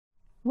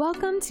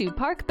Welcome to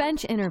Park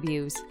Bench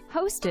Interviews,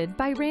 hosted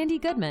by Randy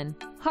Goodman,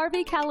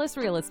 Harvey Callis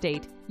Real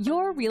Estate,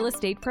 your real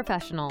estate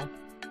professional.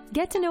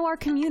 Get to know our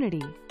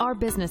community, our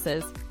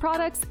businesses,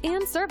 products,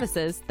 and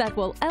services that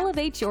will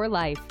elevate your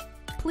life.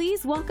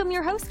 Please welcome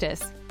your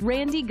hostess,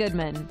 Randy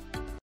Goodman.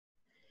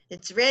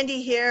 It's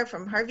Randy here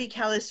from Harvey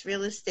Callis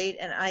Real Estate,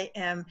 and I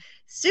am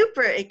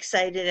super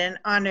excited and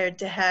honored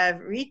to have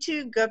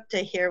Ritu Gupta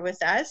here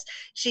with us.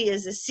 She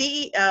is the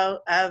CEO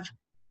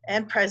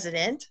and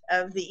president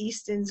of the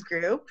Easton's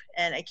Group,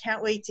 and I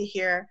can't wait to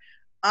hear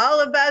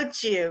all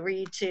about you,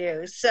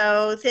 Ritu.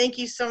 So thank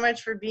you so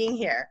much for being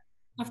here.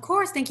 Of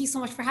course. Thank you so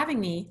much for having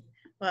me.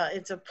 Well,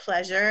 it's a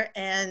pleasure.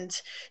 And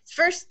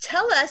first,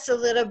 tell us a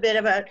little bit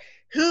about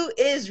who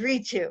is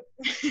Ritu?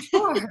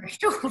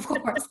 Sure, of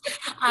course.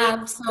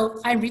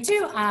 So I'm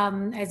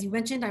Ritu. As you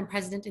mentioned, I'm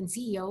president and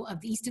CEO of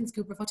the Easton's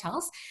Group of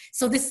Hotels.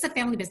 So this is a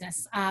family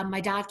business.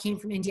 My dad came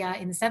from India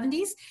in the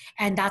 70s,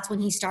 and that's when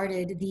he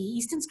started the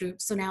Easton's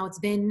Group. So now it's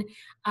been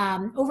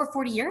over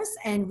 40 years,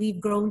 and we've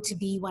grown to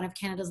be one of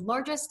Canada's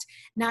largest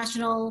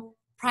national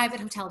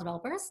private hotel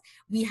developers.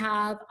 We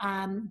have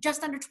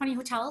just under 20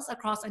 hotels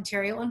across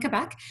Ontario and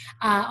Quebec,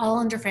 all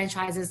under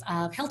franchises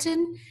of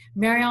Hilton,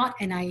 Marriott,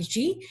 and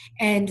IHG.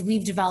 And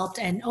we've developed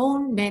and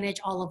manage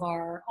all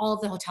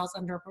of the hotels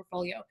under our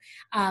portfolio.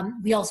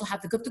 We also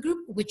have the Gupta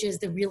Group, which is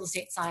the real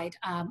estate side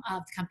of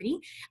the company.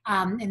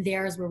 And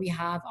there's where we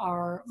have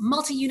our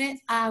multi-unit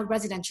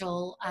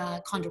residential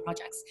condo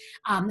projects.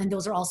 And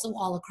those are also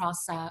all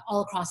across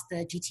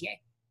the GTA.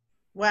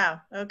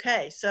 Wow.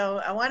 Okay.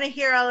 So I want to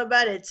hear all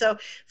about it. So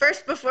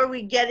first, before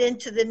we get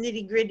into the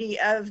nitty gritty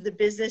of the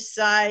business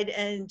side,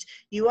 and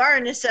you are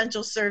an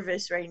essential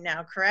service right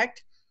now,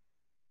 correct?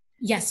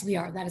 Yes, we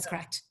are. That is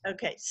correct.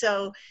 Okay.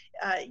 So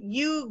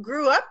you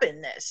grew up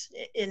in this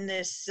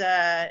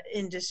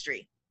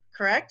industry,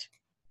 correct?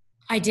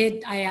 I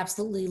did. I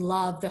absolutely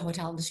love the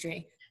hotel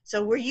industry.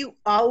 So were you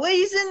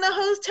always in the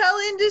hotel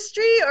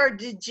industry, or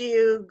did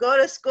you go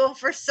to school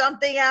for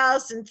something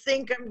else and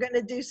think I'm going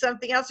to do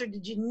something else, or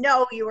did you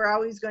know you were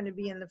always going to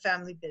be in the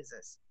family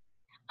business?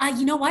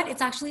 You know what?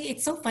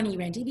 It's so funny,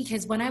 Randy,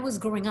 because when I was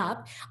growing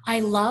up,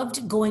 I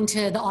loved going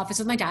to the office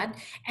with my dad,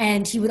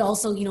 and he would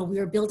also, we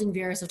were building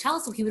various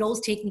hotels, so he would always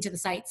take me to the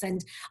sites,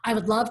 and I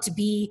would love to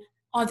be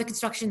on the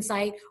construction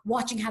site,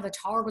 watching how the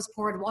tar was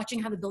poured,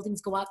 watching how the buildings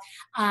go up.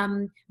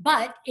 And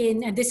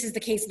this is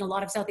the case in a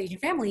lot of South Asian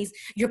families,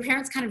 your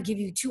parents kind of give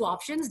you two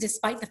options,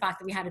 despite the fact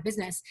that we had a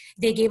business.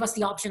 They gave us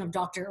the option of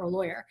doctor or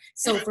lawyer.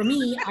 So for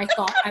me, I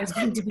thought I was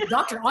going to be a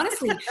doctor,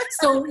 honestly.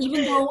 So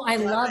even though I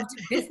loved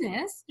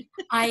business,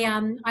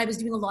 I was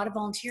doing a lot of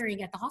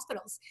volunteering at the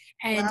hospitals,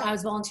 and wow. I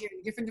was volunteering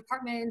in different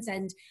departments.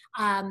 And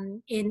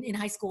in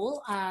high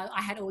school,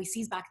 I had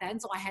OACs back then.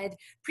 So I had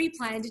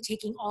pre-planned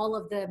taking all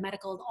of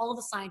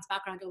the science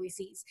background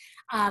OACs.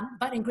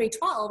 But in grade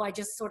 12, I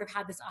just sort of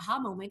had this aha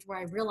moment where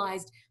I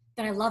realized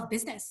that I love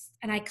business.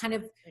 And I kind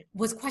of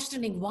was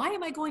questioning, why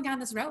am I going down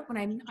this route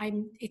when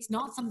it's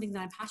not something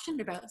that I'm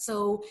passionate about?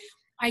 So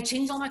I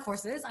changed all my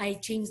courses. I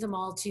changed them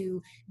all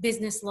to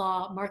business,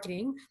 law,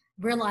 marketing,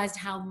 realized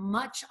how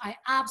much I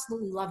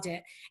absolutely loved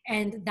it.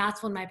 And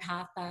that's when my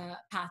path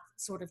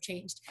sort of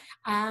changed.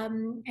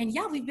 And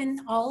yeah, we've been,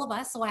 all of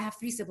us, so I have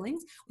 3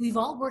 siblings. We've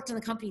all worked in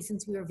the company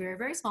since we were very,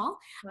 very small.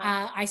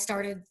 Wow. I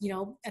started,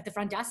 at the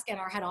front desk at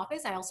our head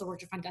office. I also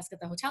worked at front desk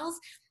at the hotels,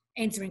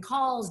 answering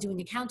calls,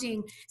 doing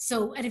accounting.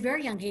 So at a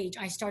very young age,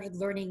 I started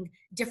learning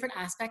different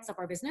aspects of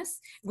our business,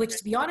 which,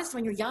 to be honest,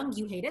 when you're young,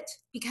 you hate it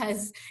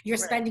because you're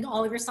spending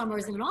all of your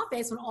summers in an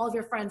office when all of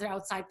your friends are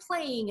outside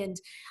playing and,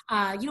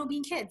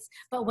 being kids.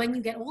 But when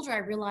you get older, I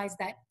realized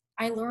that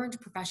I learned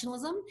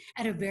professionalism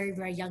at a very,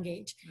 very young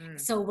age.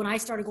 So when I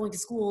started going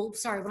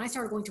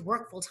to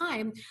work full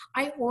time,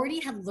 I already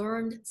had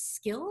learned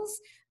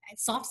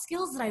soft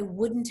skills that I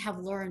wouldn't have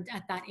learned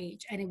at that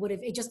age. And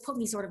it just put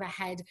me sort of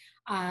ahead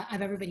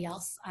of everybody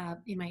else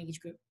in my age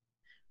group.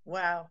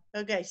 Wow.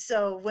 Okay.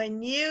 So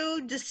when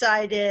you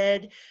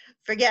decided,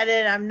 forget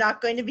it, I'm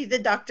not going to be the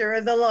doctor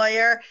or the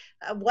lawyer,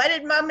 what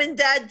did mom and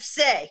dad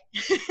say?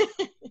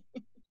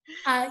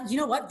 You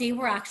know what? They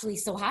were actually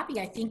so happy.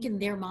 I think in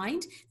their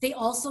mind, they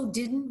also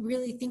didn't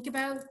really think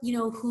about,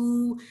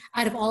 who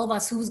out of all of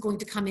us, who was going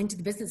to come into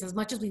the business. As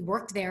much as we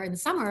worked there in the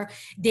summer,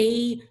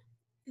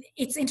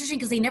 it's interesting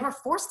because they never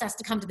forced us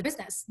to come to the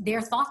business.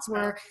 Their thoughts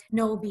were,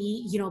 no,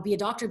 be a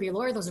doctor, be a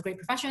lawyer. Those are great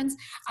professions.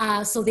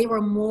 So they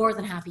were more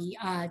than happy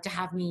to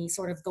have me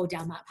sort of go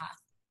down that path.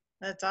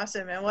 That's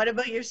awesome. And what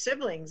about your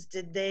siblings?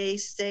 Did they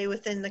stay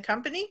within the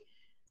company?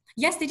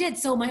 Yes, they did.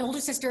 So my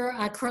older sister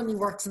currently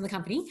works in the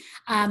company.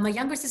 My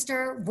younger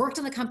sister worked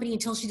in the company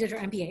until she did her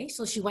MBA.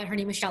 So her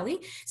name is Shelly.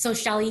 So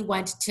Shelly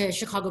went to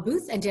Chicago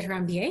Booth and did her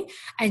MBA,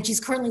 and she's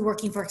currently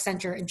working for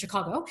Accenture in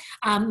Chicago.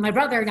 My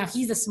brother, now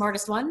he's the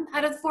smartest one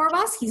out of the 4 of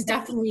us. He's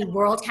definitely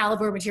world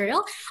caliber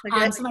material.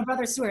 Okay. So my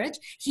brother, Suraj,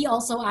 he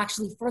also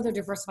actually further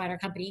diversified our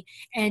company,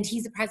 and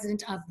he's the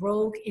president of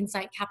Rogue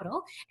Insight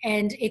Capital,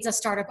 and it's a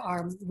startup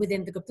arm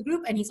within the Gupta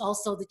Group, and he's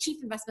also the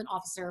chief investment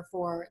officer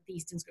for the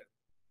Easton's Group.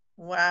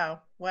 Wow.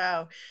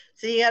 Wow.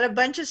 So you got a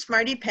bunch of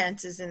smarty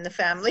pantses in the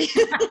family.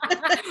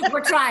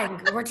 We're trying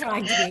to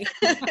be.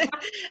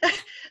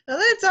 Well,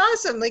 that's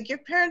awesome. Like your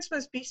parents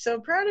must be so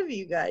proud of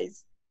you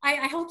guys.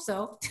 I hope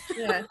so.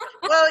 Yeah.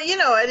 Well,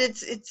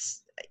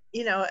 it's,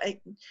 you know,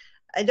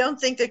 I don't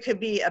think there could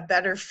be a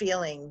better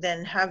feeling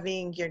than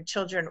having your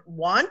children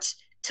want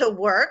to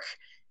work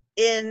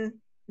in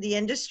the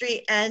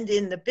industry and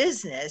in the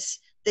business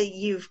that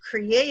you've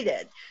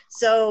created.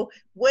 So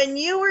when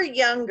you were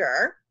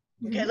younger,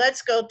 okay,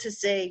 let's go to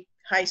say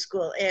high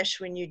school-ish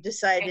when you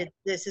decided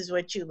this is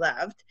what you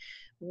loved.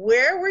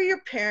 Where were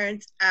your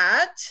parents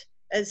at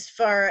as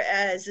far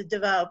as the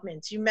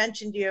developments? You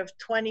mentioned you have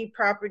 20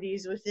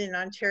 properties within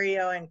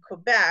Ontario and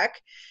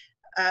Quebec.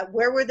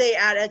 Where were they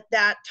at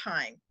that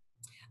time?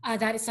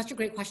 That is such a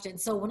great question.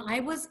 So when I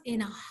was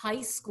in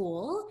high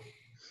school,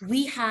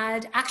 we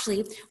had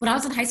actually, when I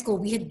was in high school,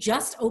 we had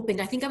just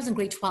opened, I think I was in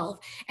grade 12,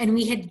 and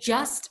we had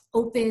just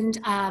opened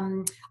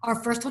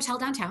our first hotel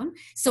downtown.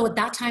 So at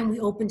that time, we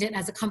opened it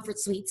as a Comfort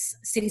Suites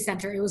City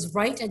Center. It was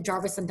right at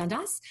Jarvis and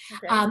Dundas.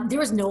 Okay. There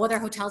was no other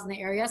hotels in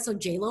the area. So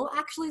J-Lo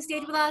actually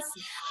stayed with us.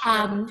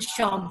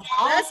 Sean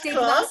Paul stayed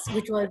with us,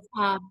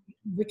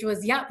 which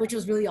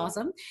was really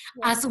awesome.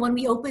 So when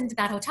we opened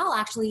that hotel,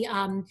 actually,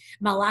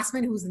 Mel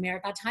Lastman, who was the mayor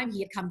at that time,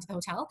 he had come to the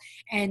hotel,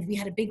 and we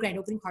had a big grand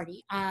opening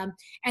party. And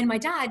my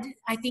dad,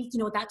 I think,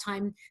 at that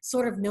time,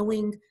 sort of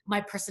knowing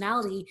my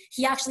personality,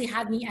 he actually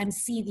had me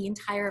MC the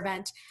entire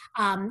event.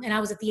 And I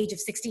was at the age of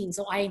 16.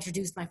 So I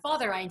introduced my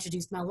father, I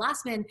introduced Mel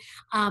Lastman.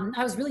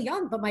 I was really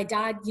young, but my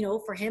dad,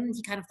 for him,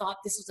 he kind of thought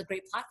this was a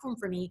great platform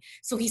for me.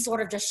 So he sort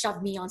of just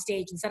shoved me on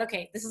stage and said,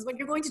 okay, this is what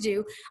you're going to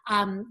do.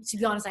 To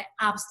be honest, I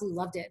absolutely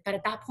loved it. But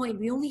at that point,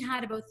 we only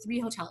had about 3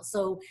 hotels.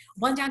 So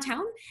one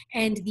downtown,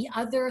 and the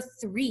other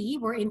 3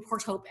 were in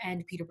Port Hope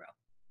and Peterborough.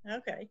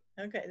 Okay,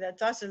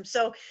 that's awesome.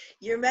 So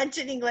you're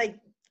mentioning like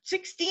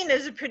 16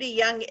 is a pretty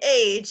young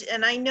age,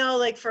 and I know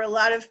like for a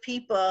lot of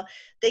people,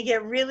 they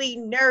get really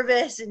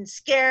nervous and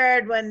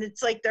scared when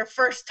it's like their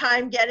first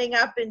time getting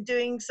up and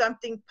doing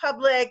something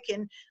public.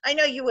 And I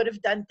know you would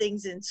have done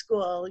things in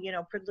school,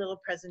 put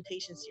little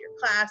presentations to your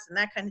class and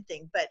that kind of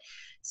thing. But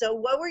so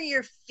what were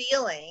your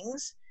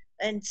feelings?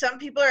 And some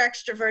people are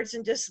extroverts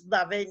and just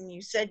love it, and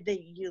you said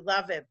that you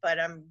love it, but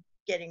I'm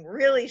getting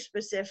really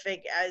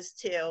specific as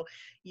to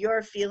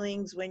your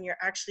feelings when you're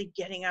actually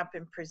getting up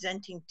and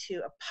presenting to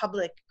a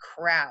public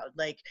crowd.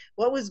 Like,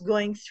 what was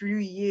going through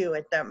you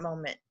at that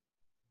moment?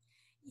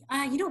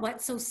 You know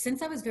what? So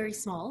since I was very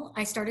small,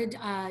 I started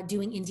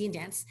doing Indian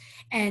dance,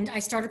 and I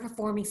started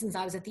performing since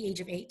I was at the age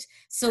of 8.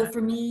 So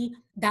for me,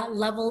 that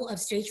level of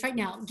stage fright,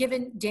 now,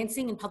 given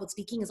dancing and public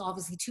speaking is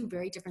obviously 2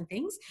 very different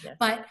things,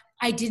 but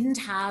I didn't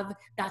have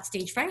that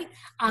stage fright.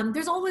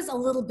 There's always a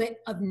little bit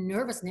of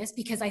nervousness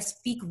because I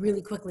speak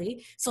really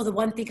quickly. So the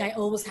one thing I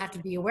always have to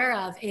be aware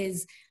of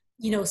is,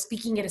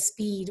 speaking at a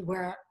speed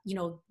where,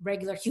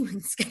 regular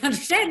humans can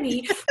understand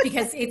me,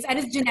 because it's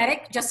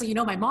genetic. Just so you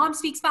know, my mom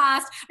speaks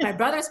fast, my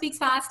brother speaks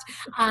fast.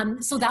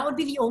 So that would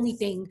be the only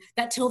thing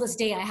that till this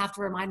day, I have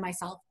to remind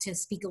myself to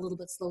speak a little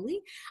bit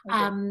slowly.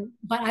 Okay.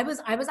 But I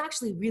was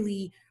actually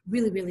really,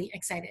 really, really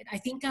excited. I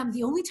think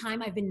the only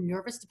time I've been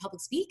nervous to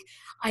public speak,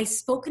 I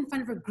spoke in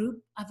front of a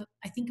group of,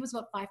 I think it was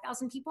about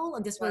 5,000 people.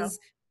 And this was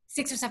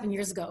 6 or 7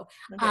 years ago.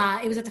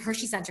 Okay. It was at the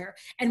Hershey Center.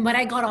 And when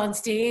I got on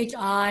stage,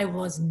 I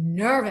was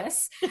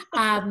nervous.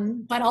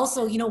 But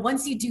also,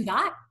 once you do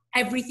that,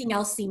 everything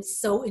else seems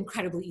so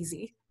incredibly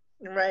easy.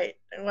 Right.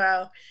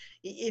 Wow.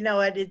 You know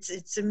what?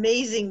 It's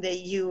amazing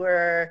that you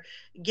were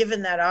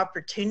given that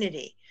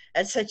opportunity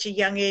at such a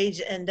young age,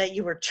 and that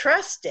you were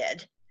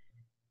trusted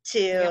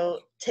to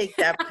take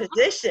that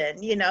position,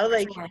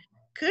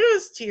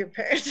 kudos to your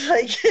parents.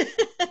 Like,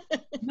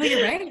 no,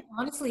 you're right.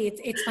 Honestly,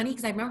 it's funny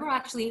because I remember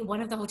actually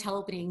one of the hotel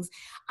openings,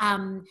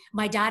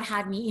 my dad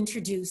had me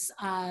introduce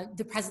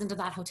the president of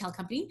that hotel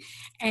company,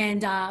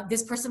 and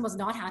this person was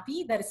not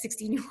happy that a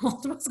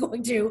 16-year-old was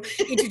going to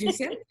introduce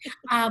him.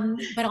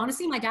 But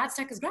honestly, my dad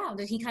stuck his ground,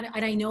 and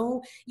and I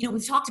know,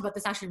 we've talked about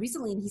this actually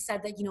recently, and he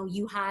said that,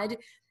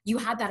 you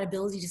had that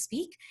ability to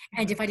speak,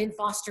 and if I didn't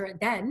foster it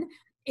then,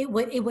 it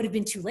would have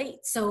been too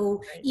late.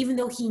 So even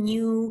though he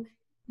knew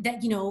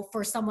that,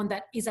 for someone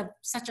that is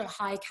such a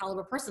high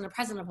caliber person, a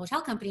president of a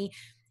hotel company,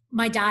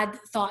 my dad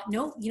thought,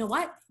 no, you know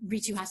what,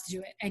 Ritu has to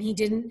do it. And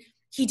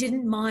he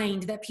didn't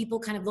mind that people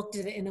kind of looked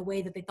at it in a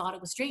way that they thought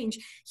it was strange.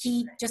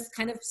 He just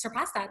kind of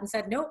surpassed that and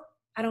said, nope,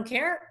 I don't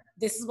care.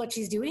 This is what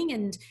she's doing.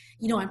 And,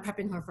 I'm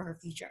prepping her for her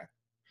future.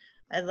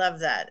 I love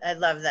that.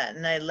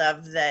 And I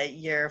love that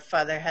your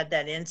father had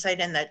that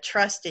insight and that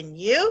trust in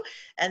you,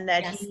 and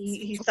that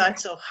he thought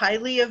so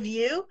highly of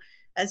you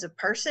as a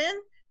person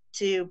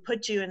to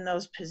put you in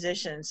those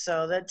positions.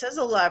 So that says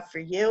a lot for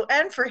you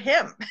and for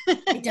him.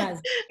 It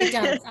does,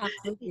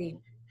 absolutely.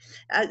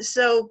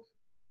 So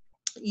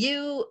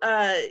you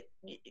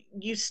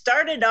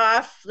started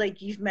off,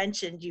 like you've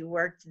mentioned, you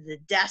worked the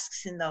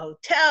desks in the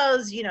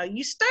hotels,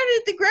 you started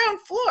at the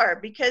ground floor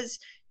because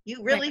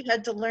you really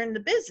had to learn the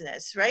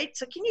business, right?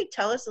 So can you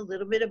tell us a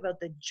little bit about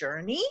the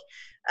journey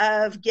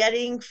of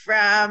getting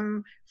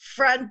from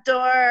front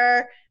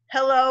door,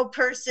 hello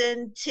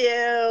person,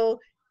 to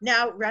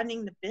now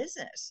running the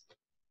business?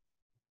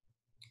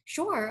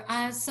 Sure.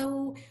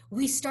 So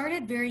we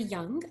started very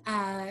young.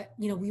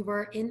 We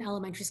were in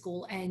elementary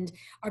school and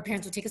our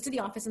parents would take us to the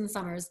office in the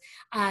summers.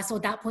 So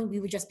at that point, we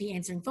would just be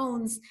answering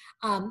phones,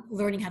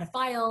 learning how to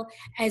file.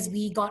 As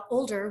we got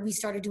older, we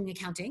started doing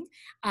accounting.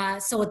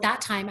 So at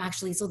that time,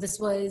 actually, so this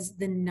was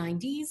the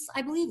 90s,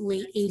 I believe,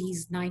 late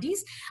 80s, 90s.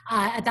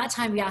 At that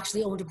time, we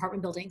actually owned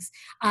apartment buildings.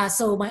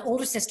 So my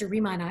older sister,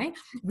 Rima, and I,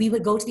 we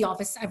would go to the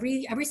office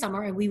every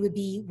summer and we would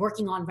be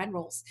working on rent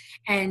rolls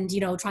and,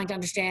 trying to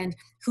understand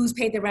who's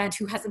paid the rent,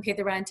 who hasn't paid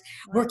the rent,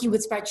 working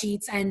with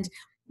spreadsheets. And,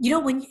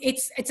 when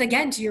it's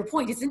again, to your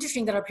point, it's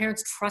interesting that our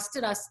parents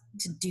trusted us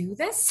to do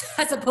this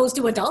as opposed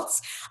to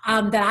adults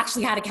that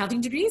actually had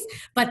accounting degrees,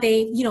 but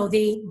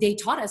they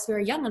taught us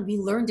very young and we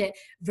learned it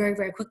very,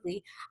 very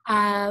quickly.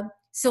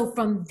 So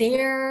from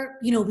there,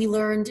 we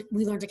learned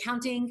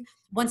accounting.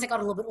 Once I got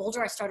a little bit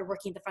older, I started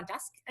working at the front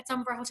desk at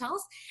some of our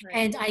hotels, right.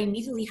 And I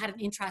immediately had an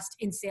interest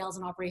in sales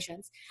and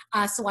operations.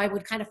 So I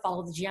would kind of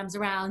follow the GMs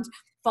around,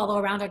 follow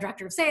around our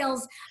director of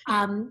sales.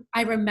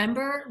 I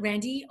remember,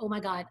 Randy, oh my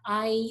God,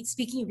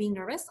 speaking of being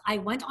nervous, I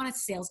went on a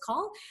sales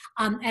call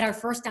at our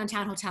first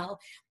downtown hotel.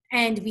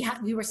 And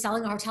we were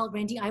selling our hotel,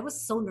 Randy. I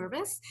was so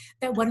nervous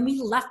that when we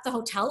left the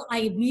hotel, I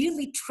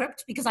immediately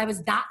tripped because I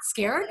was that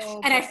scared,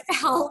 and I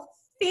fell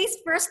face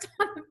first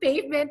on the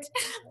pavement.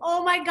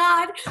 Oh my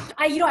God.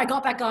 I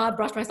got back up,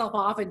 brushed myself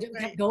off and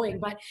kept going.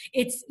 But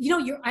it's,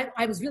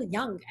 I was really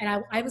young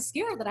and I was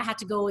scared that I had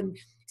to go and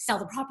sell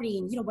the property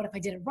and, what if I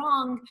did it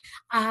wrong?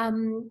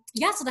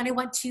 So then I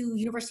went to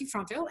University of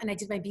Toronto and I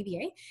did my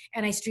BBA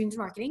and I streamed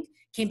marketing,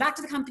 came back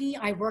to the company.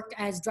 I worked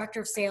as director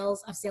of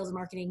sales and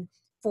marketing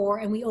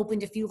and we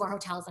opened a few of our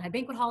hotels that had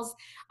banquet halls,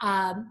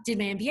 did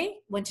my MBA,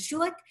 went to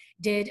Schulich,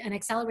 did an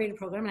accelerated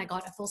program, and I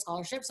got a full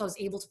scholarship. So I was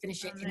able to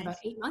finish it in about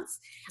 8 months.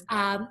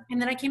 And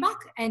then I came back.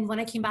 And when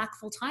I came back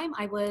full time,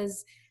 I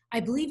was, I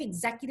believe,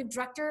 executive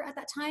director at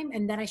that time.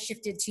 And then I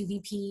shifted to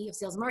VP of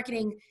sales and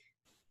marketing,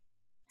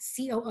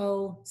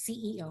 COO,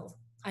 CEO,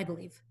 I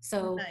believe.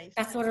 So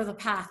that's sort of the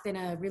path in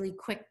a really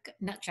quick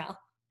nutshell.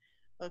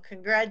 Well,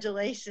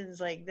 congratulations.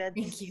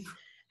 Thank you.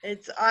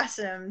 It's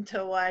awesome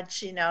to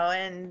watch,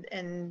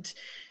 and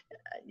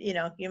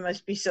you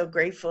must be so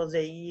grateful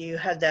that you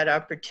had that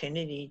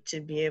opportunity to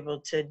be able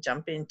to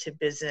jump into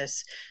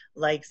business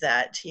like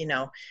that.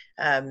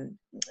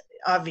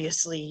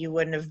 Obviously you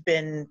wouldn't have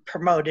been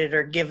promoted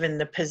or given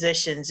the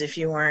positions if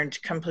you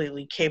weren't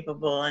completely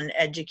capable and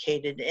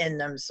educated in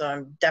them. So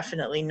I'm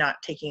definitely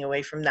not taking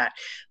away from that,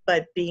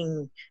 but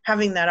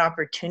having that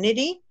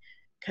opportunity,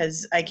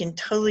 because I can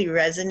totally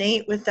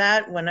resonate with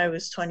that. When I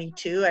was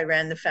 22, I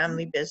ran the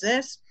family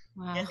business.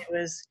 Wow. And it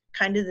was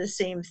kind of the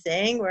same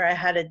thing where I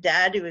had a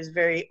dad who was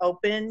very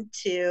open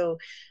to,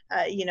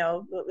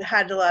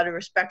 had a lot of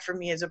respect for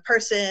me as a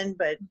person,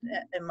 but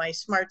and my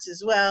smarts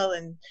as well,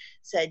 and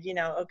said,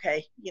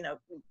 okay,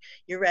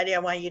 you're ready. I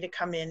want you to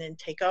come in and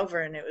take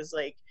over. And it was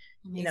like,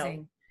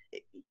 amazing.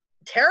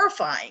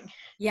 Terrifying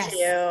to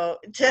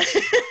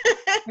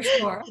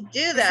sure. to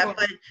do that, sure.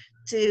 But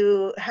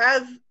to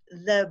have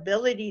the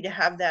ability to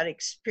have that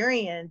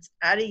experience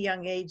at a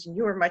young age, and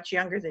you were much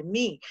younger than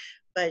me,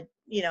 but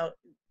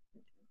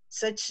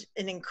such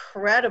an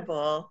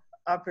incredible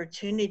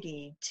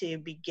opportunity to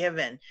be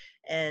given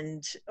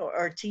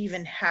or to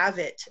even have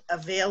it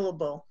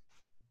available.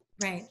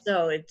 Right.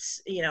 So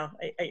it's,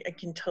 I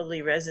can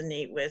totally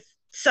resonate with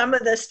some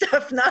of the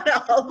stuff, not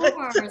all of it.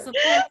 That's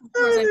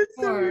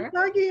what we're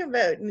talking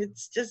about, and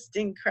it's just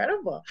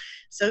incredible.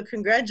 So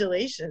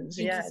congratulations.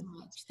 Thank you so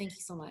much. Thank you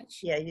so much.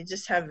 Yeah, you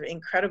just have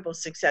incredible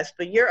success,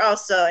 but you're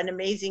also an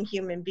amazing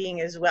human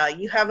being as well.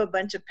 You have a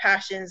bunch of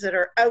passions that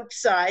are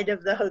outside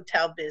of the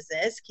hotel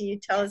business. Can you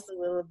tell us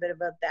a little bit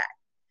about that?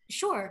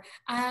 Sure.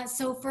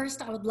 So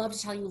first, I would love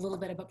to tell you a little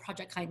bit about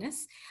Project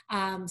Kindness.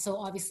 So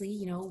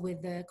obviously,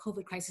 with the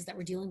COVID crisis that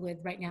we're dealing with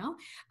right now,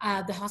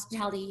 the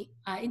hospitality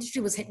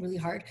industry was hit really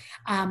hard.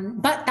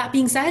 But that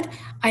being said,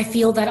 I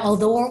feel that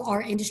although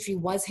our industry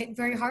was hit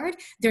very hard,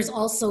 there's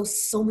also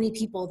so many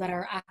people that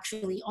are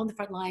actually on the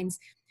front lines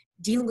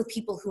dealing with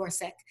people who are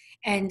sick.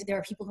 And there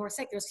are people who are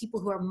sick. There's people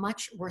who are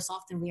much worse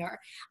off than we are.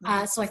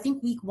 So I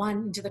think week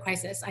 1 into the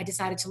crisis, I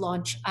decided to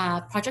launch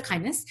Project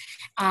Kindness.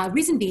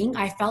 Reason being,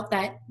 I felt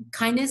that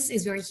kindness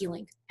is very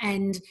healing.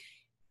 And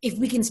if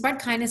we can spread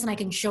kindness and I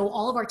can show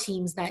all of our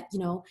teams that,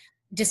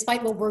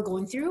 despite what we're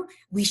going through,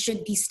 we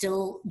should be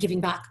still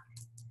giving back.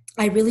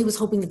 I really was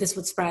hoping that this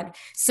would spread.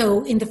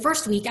 So in the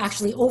first week,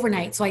 actually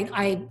overnight, so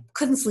I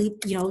couldn't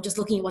sleep, just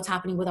looking at what's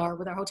happening with our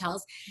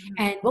hotels,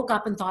 and woke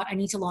up and thought I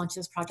need to launch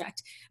this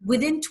project.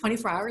 Within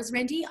 24 hours,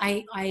 Randy,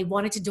 I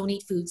wanted to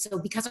donate food. So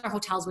because our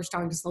hotels were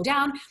starting to slow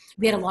down,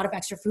 we had a lot of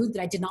extra food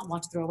that I did not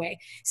want to throw away.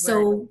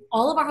 So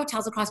all of our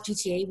hotels across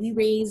GTA, we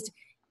raised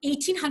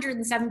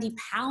 1,870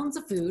 pounds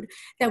of food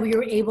that we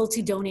were able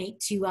to donate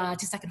to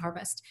Second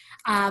Harvest.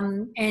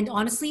 And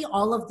honestly,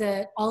 all of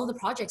the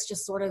projects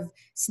just sort of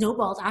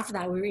snowballed after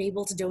that. We were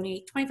able to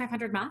donate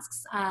 2,500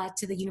 masks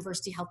to the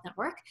University Health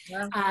Network.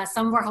 Wow.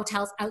 Some of our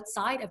hotels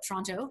outside of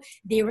Toronto,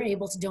 they were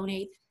able to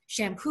donate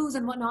shampoos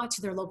and whatnot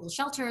to their local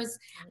shelters.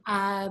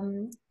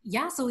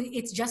 Yeah, so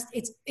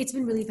it's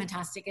been really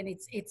fantastic, and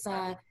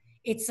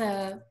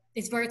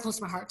it's very close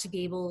to my heart to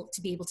be able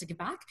to give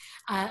back.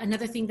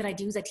 Another thing that I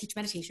do is I teach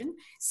meditation.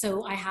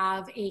 So I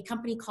have a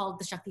company called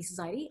the Shakti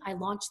Society. I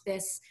launched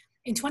this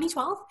in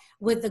 2012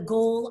 with the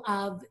goal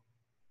of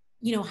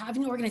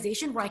having an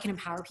organization where I can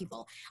empower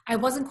people. I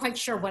wasn't quite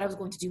sure what I was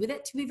going to do with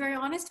it, to be very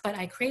honest, but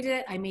I created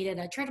it. I made it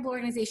a charitable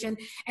organization,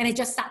 and it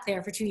just sat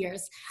there for 2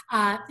 years.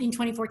 In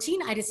 2014,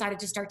 I decided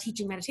to start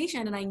teaching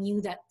meditation, and I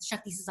knew that the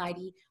Shakti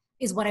Society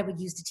is what I would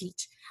use to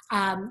teach.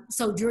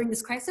 So during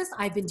this crisis,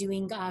 I've been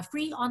doing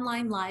free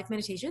online live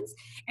meditations,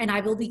 and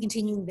I will be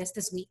continuing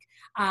this week.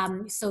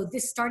 So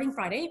this starting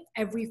Friday,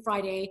 every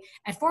Friday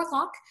at 4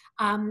 o'clock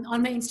on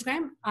my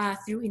Instagram,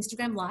 through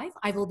Instagram Live,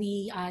 I will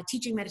be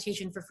teaching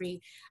meditation for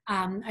free.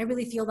 I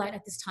really feel that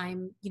at this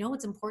time,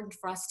 it's important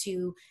for us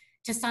to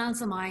silence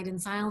the mind and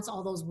silence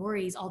all those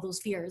worries, all those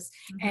fears,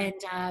 and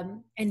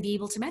be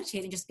able to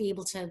meditate and just be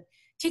able to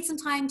take some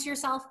time to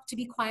yourself, to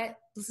be quiet,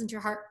 listen to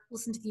your heart,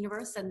 listen to the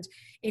universe. And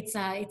it's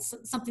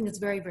something that's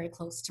very, very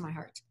close to my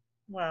heart.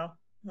 Wow.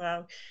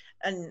 Wow.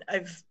 And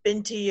I've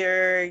been to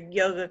your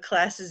yoga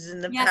classes in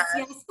the past.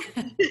 Yes.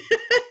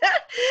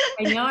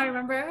 I know, I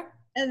remember.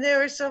 And they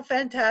were so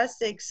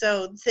fantastic.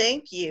 So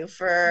thank you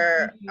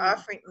for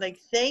offering,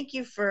 thank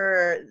you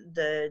for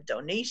the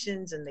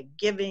donations and the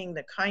giving,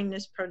 the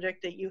kindness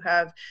project that you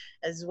have,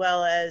 as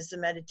well as the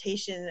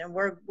meditation. And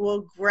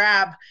we'll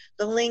grab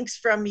the links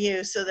from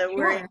you so that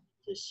we're able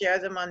to share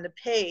them on the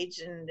page.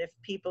 And if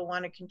people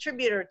want to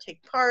contribute or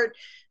take part,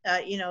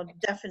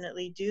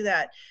 definitely do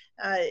that.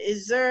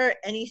 Is there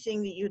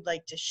anything that you'd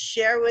like to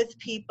share with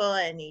people?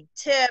 Any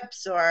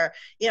tips or,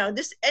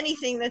 just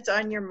anything that's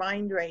on your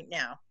mind right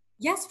now?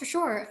 Yes, for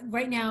sure.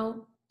 Right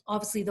now,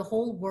 obviously, the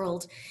whole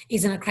world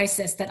is in a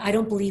crisis that I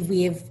don't believe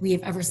we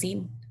have ever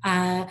seen.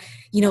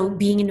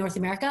 Being in North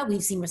America,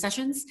 we've seen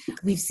recessions,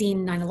 we've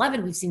seen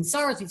 9/11, we've seen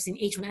SARS, we've seen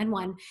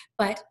H1N1,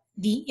 but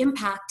the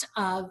impact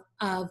of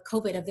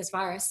COVID, of this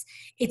virus,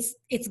 it's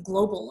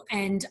global.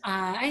 And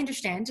I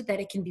understand that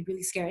it can be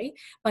really scary.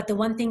 But the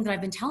one thing that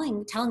I've been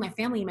telling my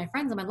family and my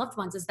friends and my loved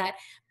ones is that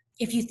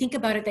if you think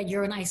about it, that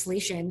you're in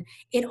isolation,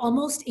 it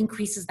almost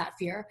increases that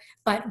fear.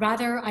 But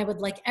rather, I would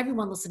like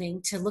everyone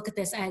listening to look at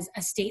this as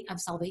a state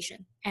of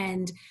salvation.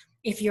 And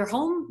if you're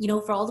home,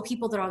 for all the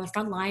people that are on the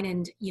front line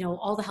and,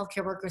 all the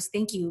healthcare workers,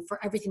 thank you for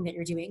everything that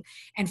you're doing.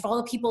 And for all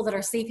the people that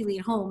are safely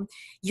at home,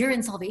 you're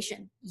in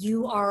salvation.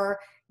 You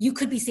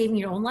could be saving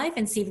your own life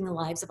and saving the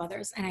lives of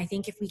others. And I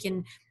think if we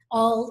can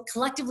all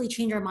collectively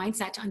change our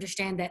mindset to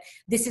understand that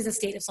this is a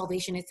state of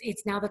salvation,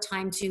 it's now the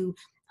time to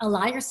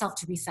allow yourself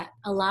to reset,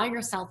 allow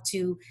yourself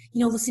to,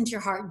 listen to your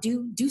heart,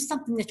 do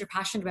something that you're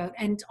passionate about.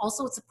 And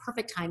also it's a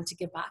perfect time to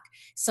give back.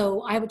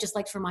 So I would just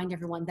like to remind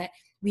everyone that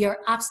we are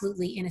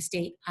absolutely in a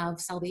state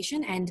of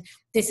salvation, and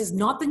this is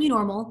not the new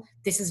normal.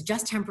 This is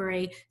just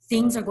temporary.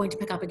 Things are going to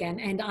pick up again.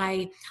 And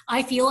I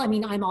feel,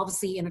 I'm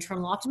obviously an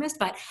eternal optimist,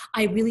 but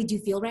I really do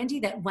feel,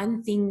 Randy, that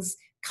when things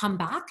come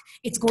back,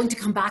 it's going to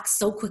come back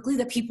so quickly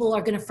that people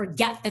are going to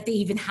forget that they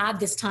even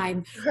had this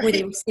time where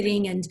they were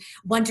sitting and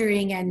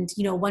wondering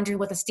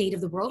what the state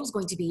of the world is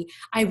going to be.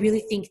 I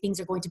really think things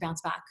are going to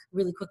bounce back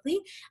really quickly.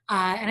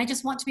 And I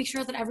just want to make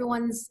sure that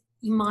everyone's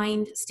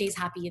mind stays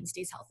happy and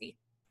stays healthy.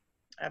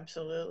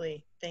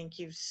 Absolutely. Thank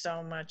you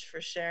so much for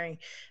sharing.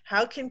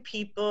 How can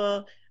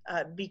people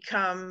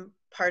become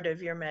part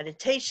of your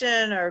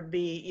meditation or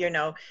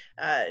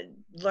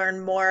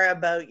learn more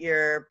about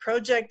your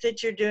project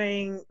that you're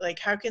doing?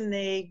 How can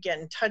they get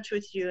in touch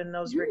with you in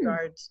those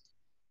regards?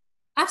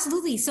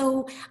 Absolutely.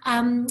 So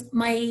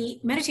my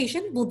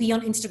meditation will be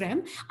on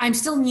Instagram. I'm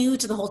still new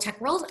to the whole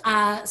tech world.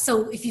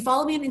 So if you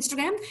follow me on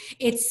Instagram,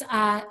 it's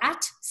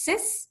at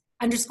sis_from_the_6.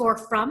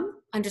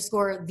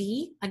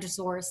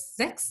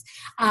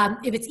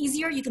 If it's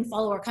easier, you can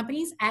follow our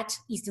companies at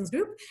Easton's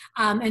Group.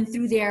 And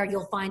through there,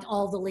 you'll find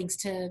all the links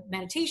to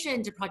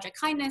meditation, to Project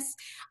Kindness.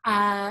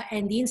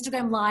 And the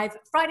Instagram Live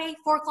Friday,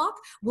 4 o'clock,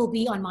 will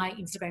be on my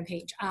Instagram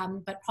page.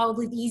 But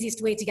probably the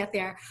easiest way to get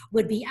there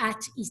would be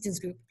at Easton's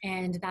Group.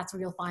 And that's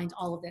where you'll find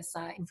all of this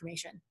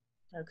information.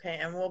 Okay,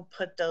 and we'll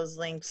put those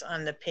links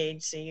on the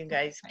page so you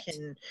guys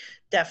can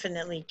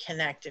definitely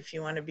connect if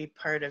you want to be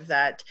part of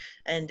that.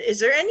 And is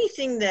there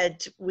anything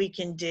that we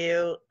can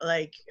do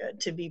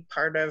to be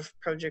part of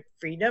Project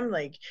Freedom?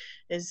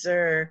 Is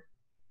there,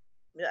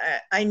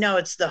 I know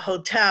it's the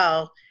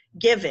hotel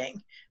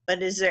giving,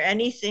 but is there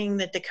anything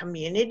that the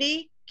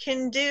community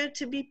can do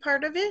to be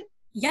part of it?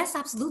 Yes,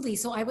 absolutely.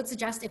 So I would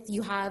suggest if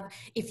you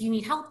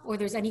need help or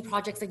there's any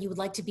projects that you would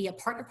like to be a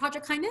part of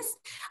Project Kindness,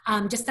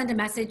 just send a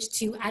message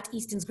to at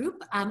Easton's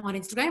Group on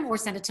Instagram, or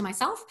send it to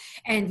myself,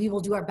 and we will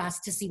do our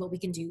best to see what we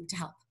can do to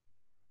help.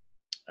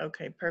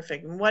 Okay,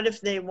 perfect. And what if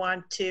they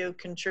want to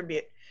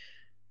contribute?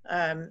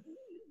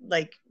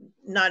 like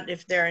not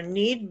if they're in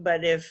need,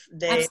 but if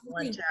they Absolutely.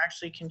 want to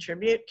actually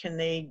contribute, can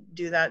they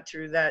do that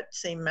through that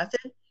same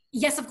method?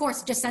 Yes, of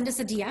course. Just send us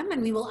a DM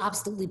and we will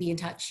absolutely be in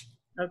touch.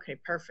 Okay,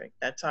 perfect.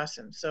 That's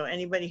awesome. So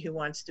anybody who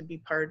wants to be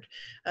part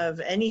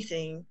of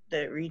anything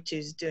that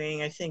Ritu's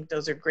doing, I think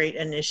those are great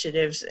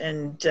initiatives,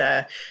 and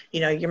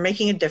you're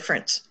making a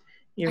difference.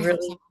 You I hope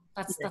really, so.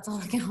 That's all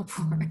I can hope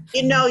for.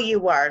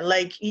 you are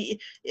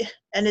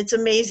and it's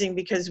amazing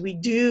because we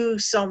do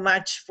so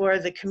much for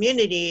the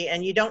community,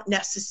 and you don't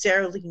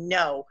necessarily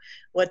know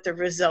what the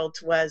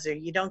result was, or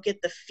you don't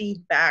get the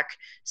feedback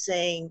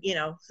saying,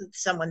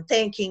 someone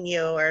thanking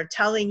you or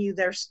telling you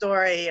their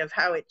story of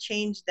how it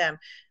changed them,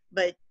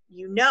 but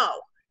you know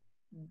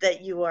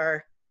that you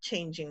are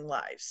changing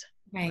lives.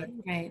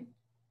 Right.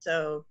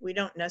 So we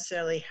don't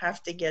necessarily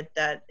have to get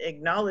that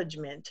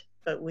acknowledgement,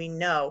 but we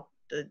know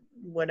that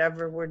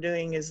whatever we're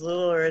doing, as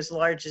little or as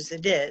large as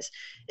it is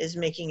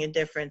making a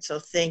difference. So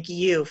thank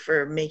you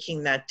for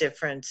making that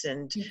difference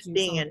and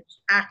being an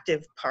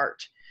active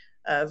part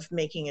of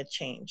making a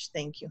change.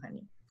 Thank you,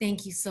 honey.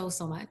 Thank you so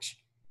much.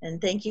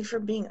 And thank you for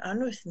being on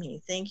with me.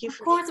 Thank you Of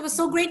course, it was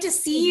so great to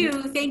see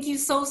you. Thank you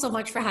so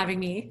much for having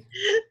me.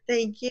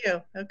 Thank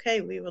you.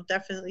 Okay, we will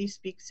definitely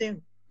speak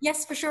soon.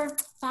 Yes, for sure.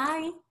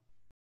 Bye.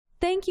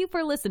 Thank you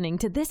for listening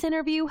to this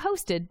interview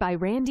hosted by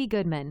Randy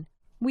Goodman.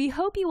 We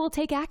hope you will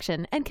take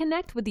action and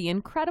connect with the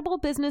incredible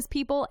business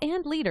people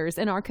and leaders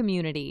in our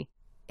community.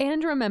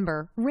 And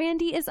remember,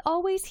 Randy is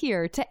always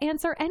here to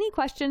answer any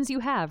questions you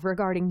have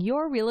regarding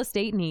your real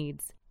estate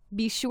needs.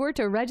 Be sure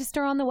to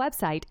register on the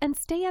website and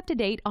stay up to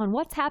date on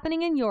what's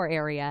happening in your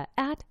area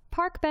at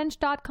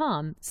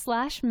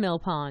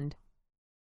parkbench.com/millpond.